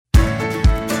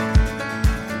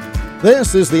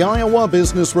This is the Iowa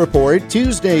Business Report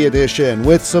Tuesday edition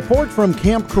with support from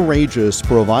Camp Courageous,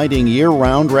 providing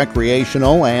year-round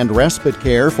recreational and respite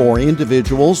care for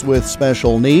individuals with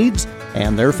special needs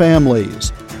and their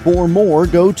families. For more,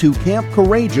 go to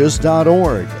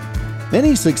campcourageous.org.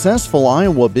 Many successful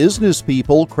Iowa business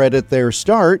people credit their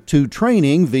start to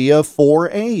training via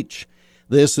 4-H.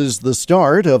 This is the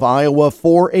start of Iowa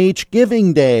 4-H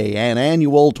Giving Day, an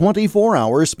annual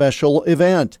 24-hour special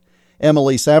event.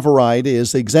 Emily Savaride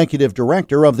is Executive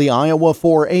Director of the Iowa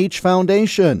 4-H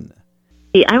Foundation.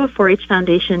 The Iowa 4-H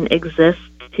Foundation exists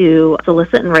to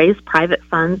solicit and raise private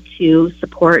funds to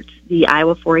support the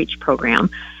Iowa 4-H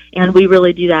program. And we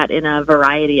really do that in a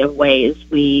variety of ways.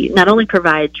 We not only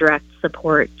provide direct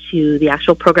support to the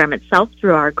actual program itself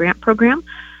through our grant program,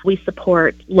 we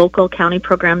support local county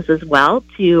programs as well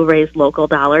to raise local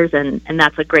dollars, and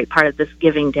that's a great part of this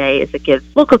Giving Day is it gives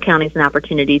local counties an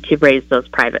opportunity to raise those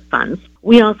private funds.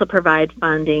 We also provide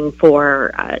funding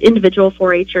for individual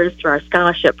 4-Hers through our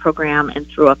scholarship program and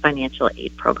through a financial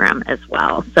aid program as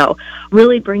well. So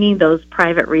really bringing those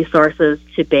private resources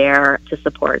to bear to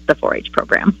support the 4-H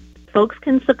program. Folks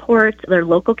can support their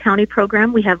local county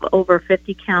program. We have over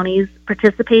 50 counties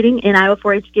participating in Iowa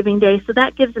 4-H Giving Day, so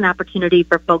that gives an opportunity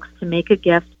for folks to make a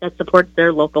gift that supports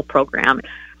their local program.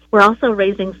 We're also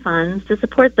raising funds to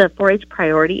support the 4-H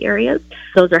priority areas.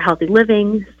 Those are healthy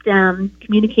living, STEM,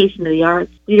 communication of the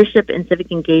arts, leadership and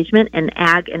civic engagement, and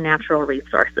ag and natural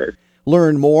resources.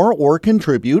 Learn more or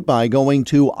contribute by going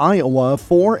to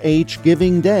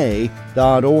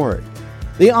iowa4hgivingday.org.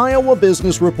 The Iowa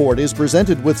Business Report is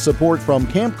presented with support from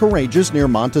Camp Courageous near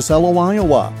Monticello,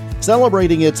 Iowa,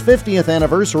 celebrating its 50th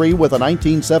anniversary with a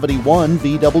 1971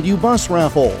 VW bus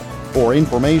raffle. For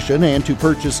information and to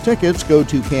purchase tickets, go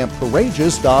to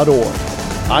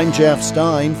campcourageous.org. I'm Jeff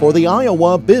Stein for the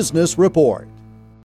Iowa Business Report.